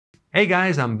Hey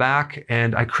guys, I'm back,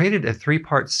 and I created a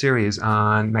 3-part series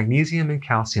on magnesium and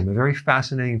calcium, a very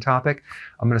fascinating topic.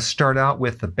 I'm going to start out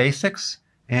with the basics,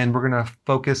 and we're going to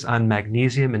focus on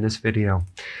magnesium in this video.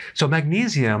 So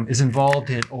magnesium is involved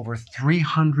in over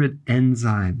 300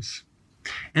 enzymes.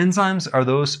 Enzymes are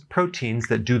those proteins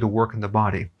that do the work in the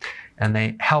body, and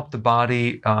they help the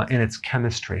body in its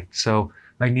chemistry. So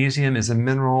magnesium is a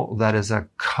mineral that is a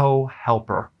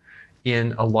co-helper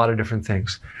in a lot of different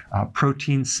things.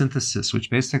 Protein synthesis, which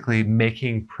basically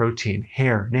making protein,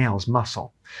 hair, nails,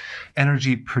 muscle.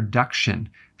 Energy production.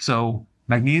 So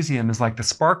magnesium is like the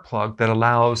spark plug that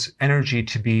allows energy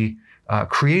to be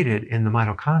created in the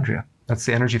mitochondria. That's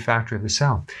the energy factory of the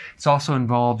cell. It's also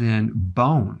involved in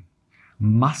bone,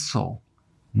 muscle,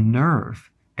 nerve,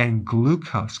 and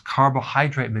glucose,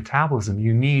 carbohydrate metabolism.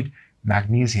 You need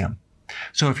magnesium.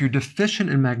 So if you're deficient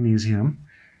in magnesium,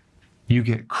 you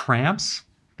get cramps.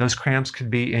 Those cramps could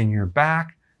be in your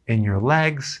back, in your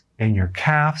legs, in your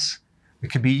calves.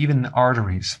 It could be even in the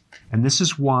arteries. And this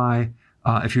is why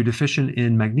if you're deficient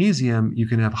in magnesium, you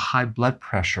can have high blood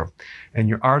pressure and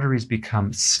your arteries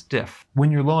become stiff.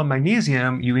 When you're low in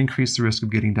magnesium, you increase the risk of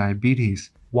getting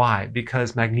diabetes. Why?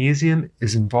 Because magnesium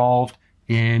is involved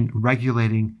in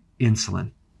regulating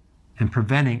insulin and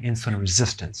preventing insulin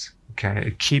resistance. Okay,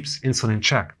 it keeps insulin in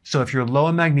check. So if you're low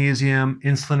in magnesium,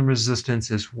 insulin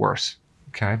resistance is worse.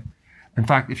 Okay, in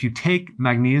fact, if you take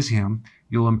magnesium,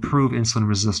 you'll improve insulin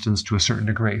resistance to a certain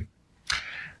degree.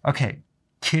 Okay,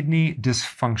 kidney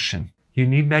dysfunction. You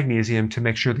need magnesium to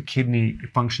make sure the kidney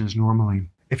functions normally.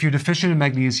 If you're deficient in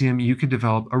magnesium, you could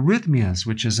develop arrhythmias,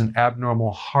 which is an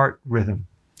abnormal heart rhythm.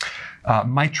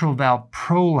 Mitral valve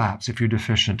prolapse if you're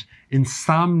deficient.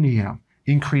 Insomnia,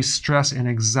 increased stress and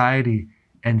anxiety,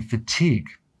 and fatigue.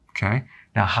 Okay.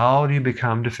 Now, how do you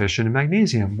become deficient in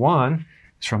magnesium? One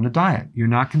is from the diet. You're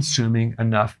not consuming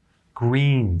enough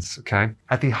greens. Okay.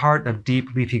 At the heart of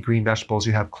deep leafy green vegetables,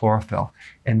 you have chlorophyll,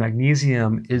 and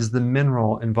magnesium is the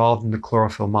mineral involved in the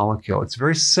chlorophyll molecule. It's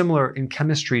very similar in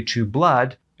chemistry to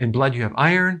blood. In blood, you have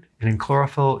iron, and in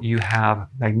chlorophyll, you have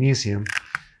magnesium.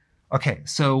 Okay.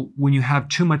 So when you have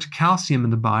too much calcium in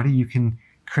the body, you can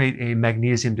create a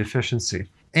magnesium deficiency.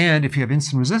 And if you have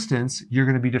insulin resistance, you're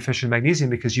going to be deficient in magnesium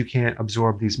because you can't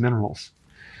absorb these minerals.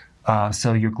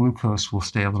 So your glucose will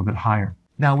stay a little bit higher.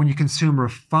 Now, when you consume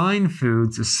refined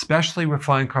foods, especially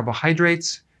refined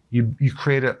carbohydrates, you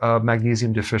create a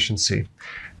magnesium deficiency.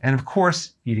 And of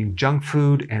course, eating junk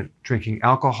food and drinking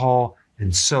alcohol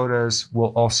and sodas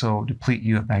will also deplete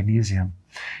you of magnesium.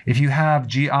 If you have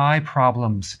GI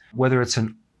problems, whether it's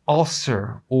an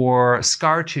ulcer or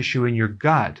scar tissue in your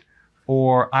gut,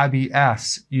 or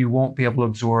IBS, you won't be able to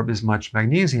absorb as much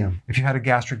magnesium. If you had a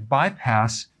gastric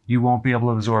bypass, you won't be able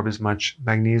to absorb as much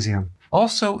magnesium.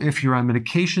 Also, if you're on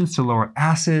medications to lower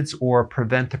acids or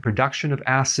prevent the production of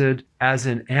acid, as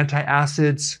in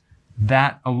antacids,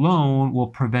 that alone will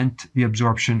prevent the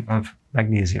absorption of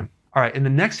magnesium. All right, in the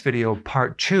next video,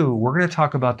 part 2, we're going to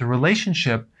talk about the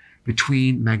relationship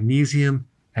between magnesium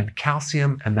and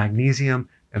calcium and magnesium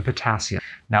and potassium.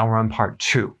 Now we're on part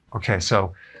 2. Okay,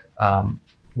 so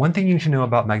one thing you need to know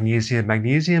about magnesium,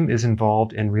 magnesium is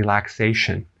involved in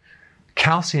relaxation.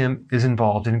 Calcium is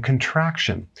involved in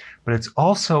contraction, but it's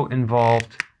also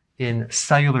involved in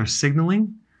cellular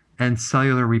signaling and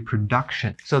cellular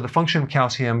reproduction. So the function of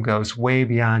calcium goes way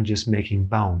beyond just making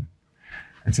bone.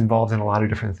 It's involved in a lot of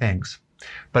different things.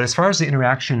 But as far as the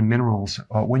interaction of minerals,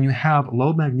 when you have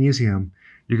low magnesium,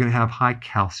 you're going to have high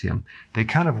calcium. They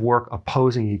kind of work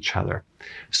opposing each other.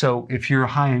 So if you're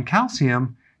high in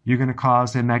calcium, you're going to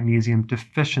cause a magnesium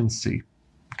deficiency.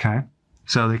 Okay?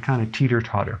 So they kind of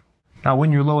teeter-totter. Now,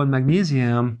 when you're low in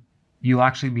magnesium, you'll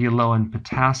actually be low in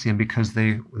potassium because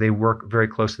they work very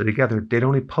closely together. They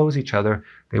don't oppose each other.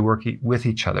 They work with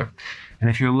each other.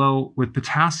 And if you're low with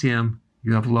potassium,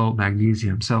 you have low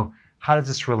magnesium. So how does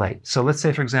this relate? So let's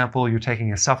say, for example, you're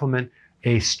taking a supplement,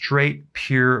 a straight,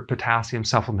 pure potassium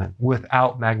supplement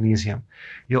without magnesium.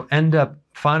 You'll end up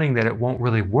finding that it won't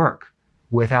really work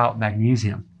without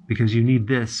magnesium because you need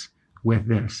this with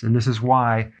this. And this is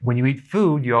why when you eat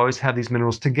food, you always have these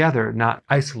minerals together, not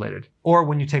isolated. Or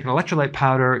when you take an electrolyte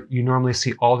powder, you normally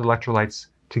see all the electrolytes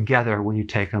together when you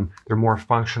take them. They're more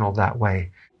functional that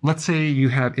way. Let's say you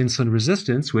have insulin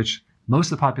resistance, which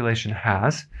most of the population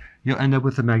has. You'll end up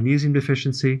with a magnesium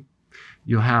deficiency.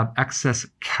 You'll have excess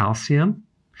calcium,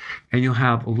 and you'll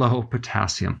have low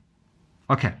potassium.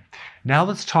 Okay, now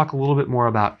let's talk a little bit more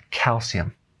about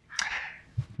calcium.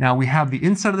 Now we have the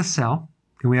inside of the cell,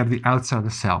 and we have the outside of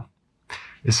the cell.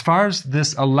 As far as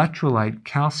this electrolyte,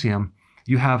 calcium,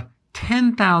 you have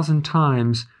 10,000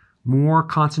 times more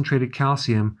concentrated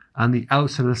calcium on the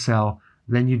outside of the cell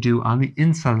than you do on the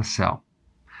inside of the cell.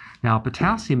 Now,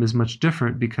 potassium is much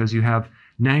different because you have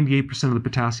 98% of the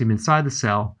potassium inside the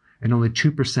cell and only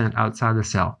 2% outside the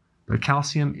cell. But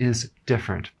calcium is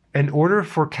different. In order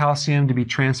for calcium to be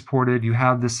transported, you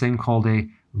have this thing called a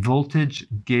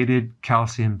voltage-gated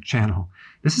calcium channel.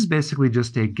 This is basically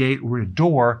just a gate or a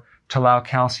door to allow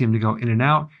calcium to go in and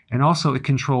out, and also it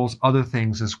controls other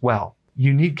things as well.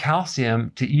 You need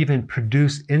calcium to even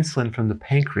produce insulin from the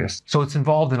pancreas. So it's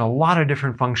involved in a lot of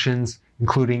different functions,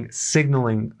 including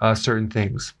signaling certain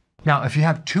things. Now, if you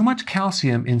have too much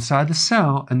calcium inside the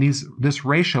cell and this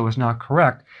ratio is not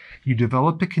correct, you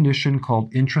develop a condition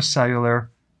called intracellular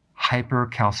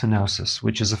hypercalcenosis,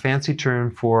 which is a fancy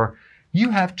term for you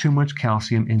have too much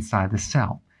calcium inside the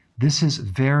cell. This is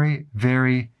very,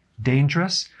 very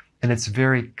dangerous, and it's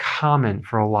very common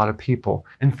for a lot of people.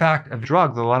 In fact, a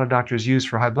drug that a lot of doctors use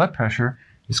for high blood pressure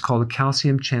is called a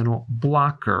calcium channel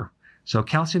blocker. So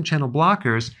calcium channel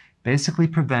blockers basically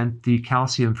prevent the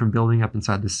calcium from building up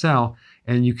inside the cell,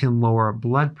 and you can lower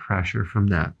blood pressure from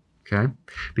that, okay?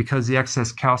 Because the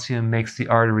excess calcium makes the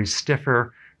arteries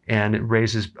stiffer, and it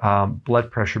raises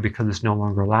blood pressure because it's no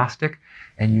longer elastic,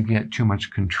 and you get too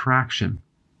much contraction.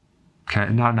 Okay,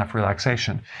 and not enough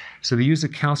relaxation. So they use a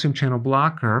calcium channel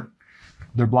blocker.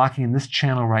 They're blocking in this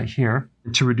channel right here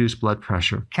to reduce blood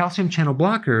pressure. Calcium channel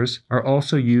blockers are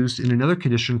also used in another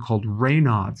condition called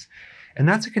Raynaud's. And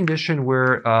that's a condition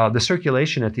where the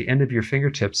circulation at the end of your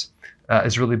fingertips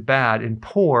is really bad and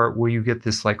poor, where you get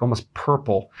this like almost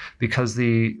purple because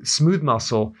the smooth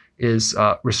muscle is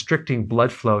restricting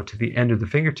blood flow to the end of the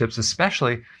fingertips,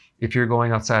 especially if you're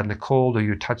going outside in the cold or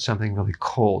you touch something really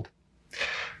cold.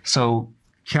 So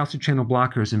calcium channel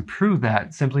blockers improve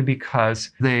that simply because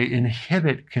they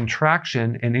inhibit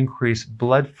contraction and increase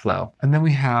blood flow. And then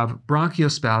we have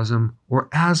bronchospasm or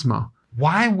asthma.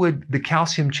 Why would the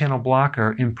calcium channel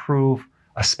blocker improve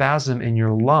a spasm in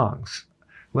your lungs?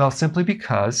 Well, simply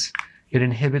because it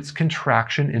inhibits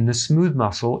contraction in the smooth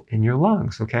muscle in your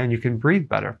lungs, okay? And you can breathe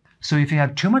better. So if you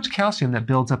have too much calcium that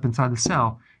builds up inside the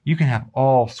cell, you can have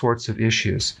all sorts of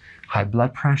issues. High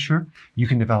blood pressure, you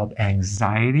can develop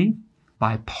anxiety,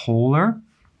 bipolar,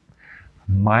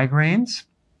 migraines,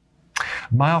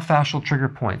 myofascial trigger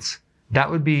points. That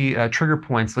would be trigger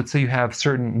points. Let's say you have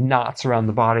certain knots around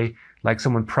the body, like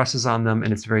someone presses on them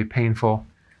and it's very painful.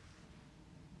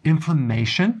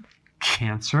 Inflammation,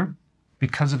 cancer,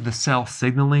 because of the cell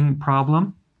signaling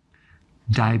problem,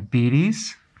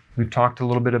 diabetes. We've talked a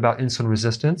little bit about insulin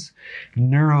resistance,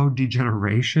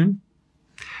 neurodegeneration,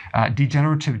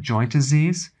 degenerative joint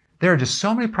disease. There are just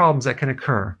so many problems that can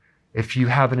occur if you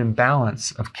have an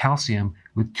imbalance of calcium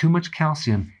with too much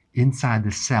calcium inside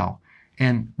the cell.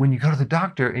 And when you go to the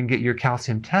doctor and get your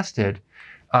calcium tested,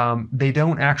 they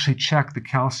don't actually check the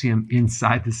calcium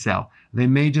inside the cell. They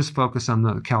may just focus on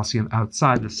the calcium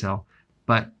outside the cell.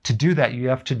 But to do that, you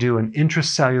have to do an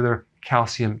intracellular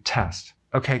calcium test.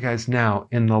 Okay, guys, now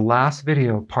in the last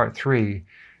video, part 3,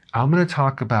 I'm going to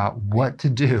talk about what to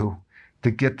do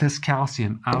to get this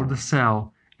calcium out of the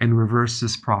cell and reverse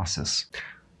this process.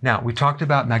 Now, we talked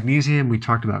about magnesium, we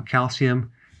talked about calcium.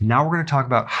 Now we're going to talk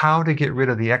about how to get rid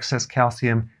of the excess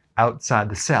calcium outside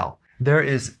the cell. There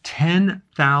is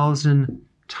 10,000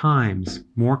 times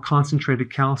more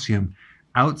concentrated calcium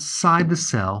outside the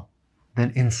cell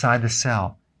than inside the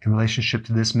cell in relationship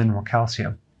to this mineral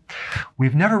calcium.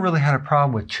 We've never really had a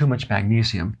problem with too much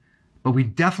magnesium, but we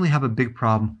definitely have a big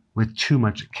problem with too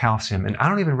much calcium. And I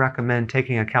don't even recommend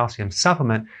taking a calcium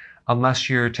supplement unless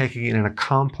you're taking it in a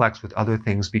complex with other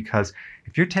things, because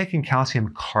if you're taking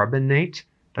calcium carbonate,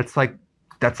 that's like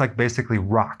basically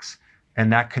rocks,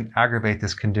 and that can aggravate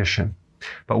this condition.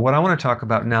 But what I want to talk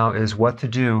about now is what to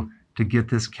do to get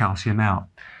this calcium out.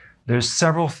 There's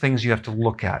several things you have to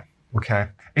look at, okay?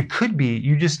 It could be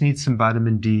you just need some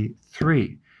vitamin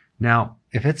D3. Now,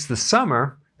 if it's the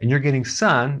summer and you're getting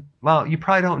sun, well, you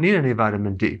probably don't need any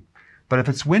vitamin D. But if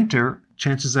it's winter,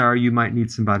 chances are you might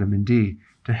need some vitamin D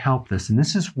to help this. And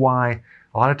this is why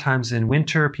a lot of times in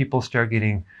winter, people start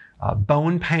getting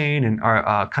bone pain and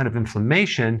kind of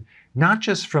inflammation, not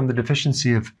just from the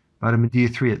deficiency of vitamin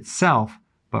D3 itself,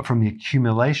 but from the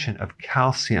accumulation of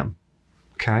calcium,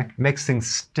 okay? It makes things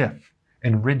stiff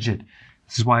and rigid.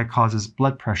 This is why it causes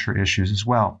blood pressure issues as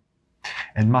well,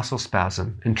 and muscle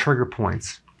spasm and trigger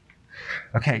points.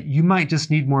 Okay, you might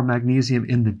just need more magnesium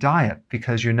in the diet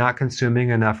because you're not consuming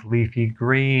enough leafy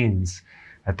greens.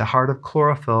 At the heart of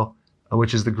chlorophyll,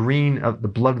 which is the green of the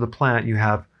blood of the plant, you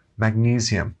have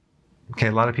magnesium. Okay,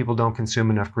 a lot of people don't consume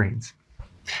enough greens.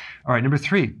 All right, number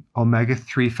 3,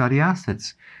 omega-3 fatty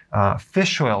acids.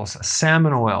 Fish oils,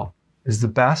 salmon oil is the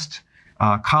best.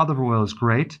 Cod liver oil is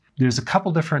great. There's a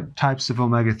couple different types of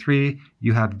omega-3.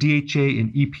 You have DHA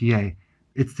and EPA.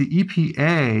 It's the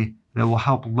EPA that will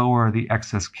help lower the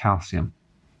excess calcium.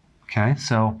 Okay,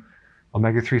 so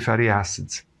omega-3 fatty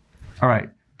acids. All right,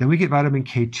 then we get vitamin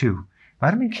K2.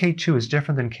 Vitamin K2 is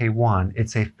different than K1.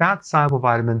 It's a fat-soluble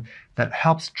vitamin that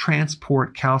helps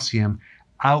transport calcium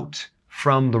out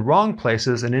from the wrong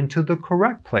places and into the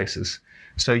correct places.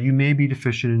 So you may be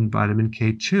deficient in vitamin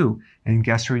K2. And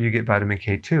guess where you get vitamin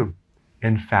K2?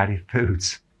 In fatty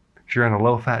foods. If you're on a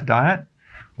low-fat diet,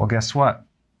 well, guess what?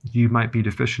 You might be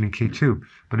deficient in K2.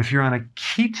 But if you're on a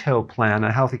keto plan,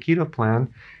 a healthy keto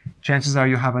plan, chances are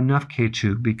you'll have enough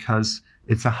K2 because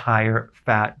it's a higher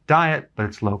fat diet, but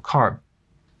it's low carb.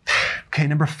 Okay,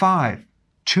 number 5,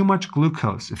 too much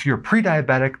glucose. If you're a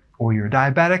pre-diabetic or you're a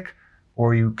diabetic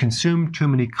or you consume too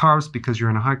many carbs because you're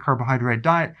on a high carbohydrate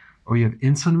diet or you have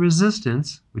insulin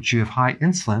resistance, which you have high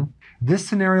insulin, this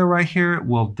scenario right here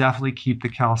will definitely keep the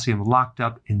calcium locked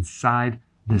up inside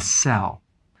the cell.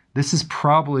 This is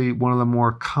probably one of the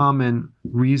more common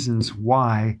reasons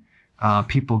why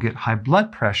people get high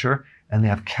blood pressure and they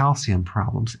have calcium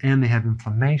problems and they have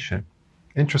inflammation.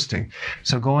 Interesting.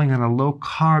 So going on a low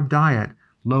carb diet,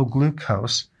 low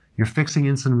glucose, you're fixing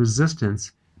insulin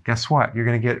resistance. Guess what? You're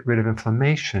going to get rid of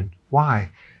inflammation. Why?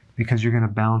 Because you're going to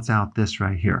balance out this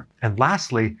right here. And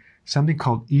lastly, something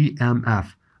called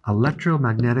EMF,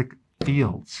 electromagnetic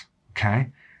fields. Okay.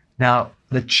 Now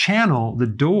the channel, the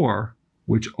door,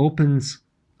 which opens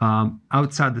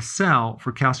outside the cell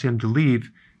for calcium to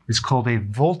leave, is called a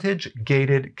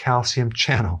voltage-gated calcium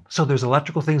channel. So there's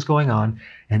electrical things going on,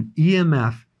 and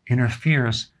EMF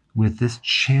interferes with this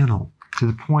channel to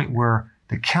the point where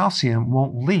the calcium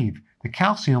won't leave. The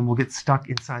calcium will get stuck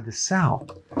inside the cell.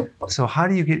 So how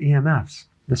do you get EMFs?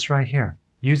 This right here.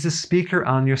 Use the speaker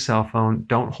on your cell phone.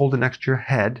 Don't hold it next to your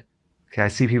head. Okay, I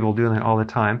see people doing that all the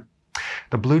time.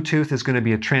 The Bluetooth is going to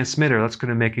be a transmitter. That's going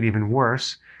to make it even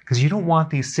worse because you don't want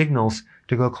these signals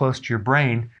to go close to your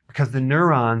brain because the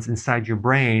neurons inside your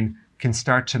brain can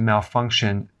start to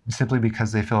malfunction simply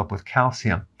because they fill up with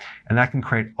calcium. And that can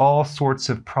create all sorts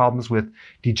of problems with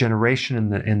degeneration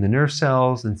in the nerve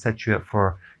cells and set you up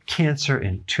for cancer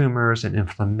and tumors and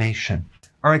inflammation.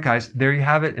 All right, guys, there you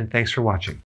have it, and thanks for watching.